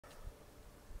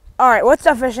Alright, what's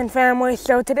up, fishing family?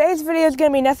 So today's video is going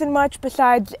to be nothing much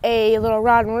besides a little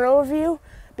rod and reel review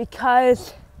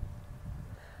because,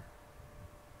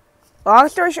 long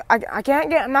story short, I'm not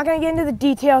going to get into the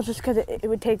details just because it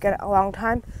would take a long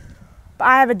time, but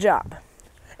I have a job,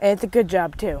 and it's a good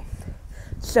job too.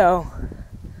 So,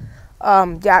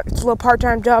 yeah, it's a little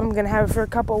part-time job. I'm going to have it for a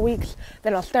couple of weeks,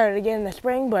 then I'll start it again in the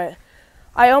spring, but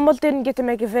I almost didn't get to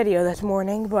make a video this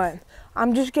morning, but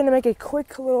I'm just going to make a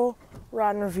quick little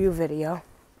rod and review video.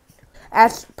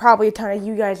 As probably a ton of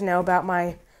you guys know about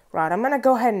my rod, I'm going to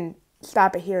go ahead and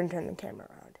stop it here and turn the camera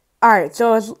around. Alright,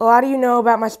 so as a lot of you know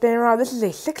about my spinning rod, this is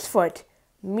a 6-foot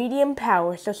medium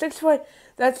power. So 6 foot,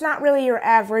 that's not really your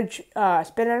average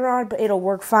spinning rod, but it'll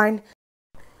work fine.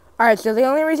 Alright, so the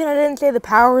only reason I didn't say the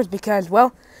power is because,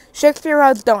 well, Shakespeare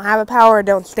rods don't have a power,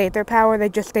 don't state their power, they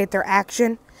just state their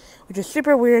action, which is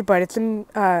super weird, but it's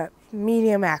a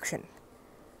medium action.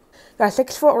 Got a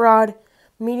 6-foot rod,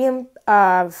 medium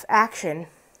of action,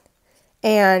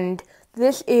 and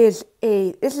this is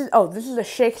a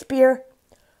Shakespeare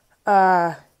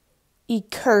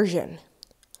Incursion.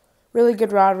 Really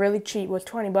good rod, really cheap, was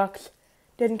 20 bucks.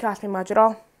 Didn't cost me much at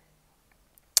all.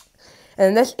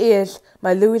 And this is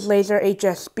my Lew's Laser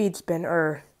HS Speed Spin,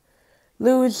 or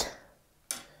Lew's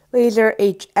Laser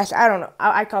HS, I don't know,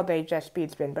 I call it the HS Speed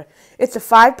Spin, but it's a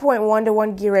 5.1 to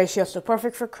 1 gear ratio, so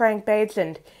perfect for crankbaits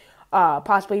and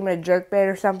possibly even a jerkbait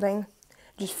or something.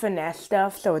 Just finesse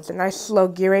stuff, so it's a nice slow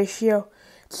gear ratio.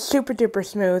 It's super duper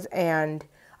smooth, and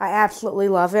I absolutely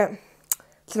love it.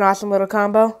 It's an awesome little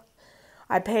combo.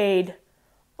 I paid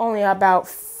only about,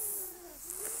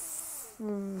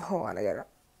 hold on, I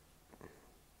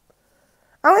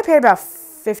only paid about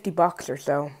 50 bucks or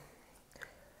so.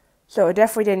 So it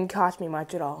definitely didn't cost me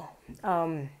much at all.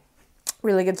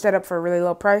 Really good setup for a really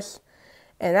low price.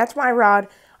 And that's my rod.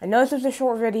 I know this is a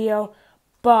short video,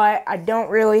 but I don't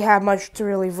really have much to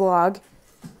really vlog.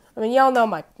 I mean, y'all know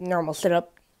my normal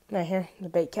setup right here, the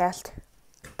bait cast.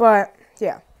 But,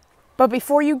 yeah. But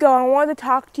before you go, I wanted to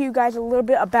talk to you guys a little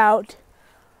bit about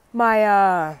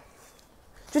my,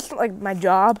 just like my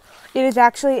job. It is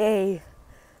actually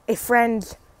a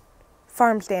friend's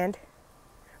farm stand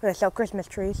where they sell Christmas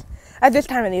trees. At this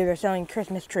time of the year, they're selling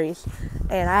Christmas trees.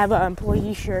 And I have an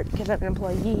employee shirt because I'm an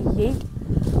employee. Yeet.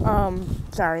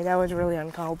 Sorry, that was really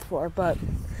uncalled for, but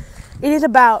it is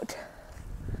about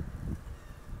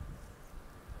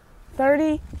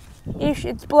 30-ish.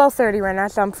 It's below 30 right now,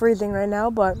 so I'm freezing right now,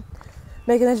 but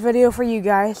making this video for you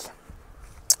guys.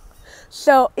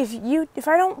 So if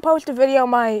I don't post a video on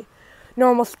my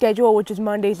normal schedule, which is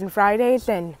Mondays and Fridays,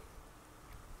 then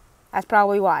that's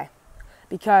probably why.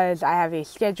 Because I have a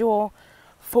schedule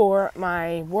for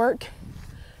my work,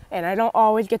 and I don't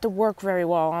always get to work very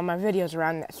well on my videos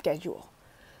around that schedule.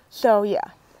 So,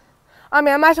 yeah. I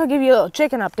mean, I might as well give you a little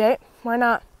chicken update. Why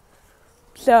not?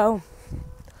 So,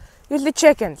 here's the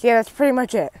chickens. Yeah, that's pretty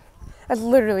much it. That's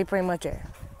literally pretty much it.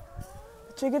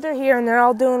 The chickens are here, and they're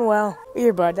all doing well.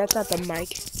 Earbud, that's not the mic.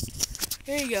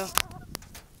 Here you go.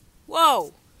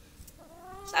 Whoa!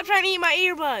 Stop trying to eat my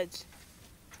earbuds.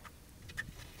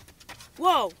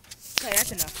 Whoa! Okay,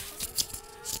 that's enough.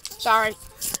 Sorry.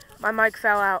 My mic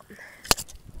fell out.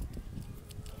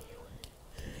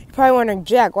 You're probably wondering,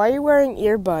 Jack, why are you wearing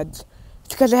earbuds?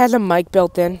 It's because it has a mic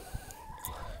built in.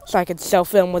 So I could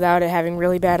self-film without it having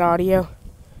really bad audio.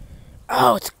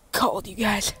 Oh, it's cold, you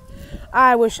guys.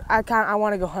 I want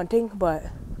to go hunting, but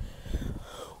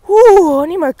ooh, I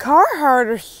need my Carhartt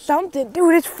or something.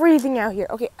 Dude, it's freezing out here.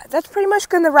 Okay, that's pretty much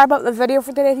going to wrap up the video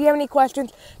for today. If you have any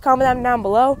questions, comment them down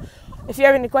below. If you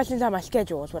have any questions on my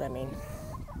schedule, is what I mean.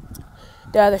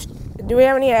 Do we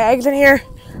have any eggs in here?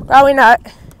 Probably not.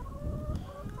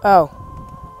 Oh,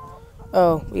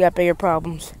 we got bigger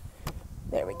problems.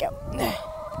 There we go.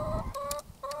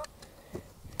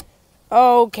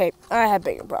 Okay, I have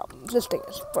bigger problems. This thing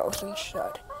is frozen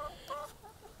shut.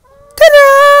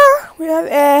 Ta-da! We have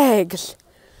eggs.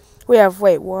 We have,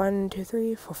 1, 2,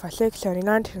 3, 4, 5, 6, 7, 8,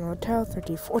 9, 10, 11, 12,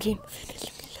 13, 14, 15,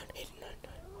 16, 17, 18,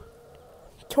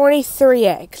 19, 23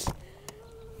 eggs.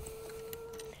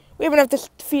 We have enough to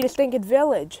feed a stinking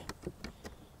village.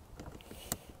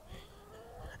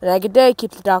 An egg a day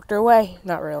keeps the doctor away.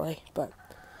 Not really, but,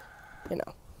 you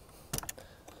know.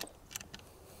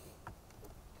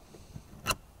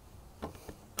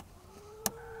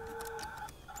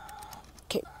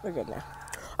 Okay, we're good now.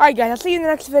 Alright, guys, I'll see you in the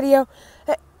next video.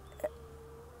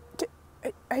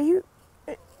 Are you...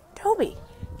 Toby?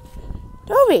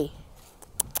 Toby!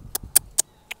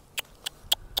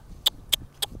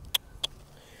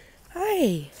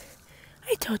 Hi.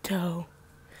 Hi, Toto.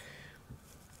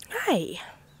 Hi.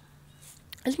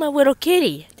 It's my little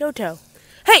kitty, Toto.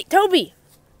 Hey, Toby!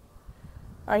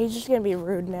 Alright, he's just gonna be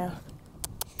rude now.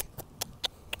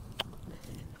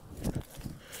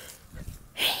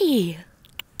 Hey!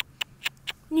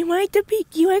 You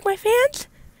like my fans?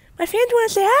 My fans want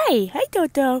to say hi. Hi,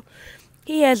 Toto.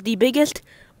 He has the biggest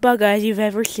bug eyes you've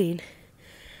ever seen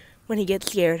when he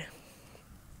gets scared.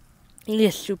 He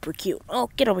is super cute. Oh,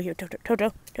 get over here, Toto.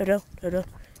 Toto. Toto. Toto.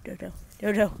 Toto.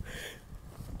 Toto.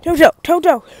 Toto.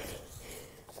 Toto.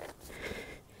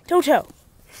 Toto.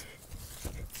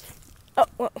 Oh,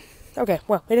 well, okay.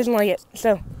 Well, he doesn't like it,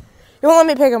 so he won't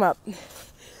let me pick him up.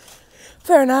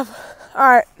 Fair enough.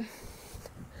 Alright.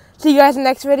 See you guys in the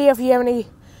next video if you have any...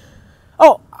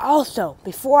 Oh, also,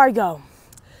 before I go,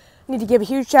 I need to give a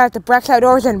huge shout out to Brex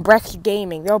Outdoors and Brex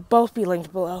Gaming. They'll both be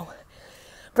linked below.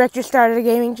 Brex just started a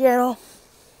gaming channel.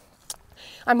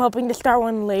 I'm hoping to start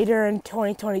one later in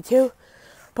 2022.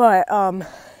 But,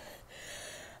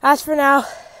 as for now,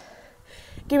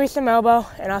 give me some elbow,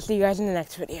 and I'll see you guys in the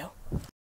next video.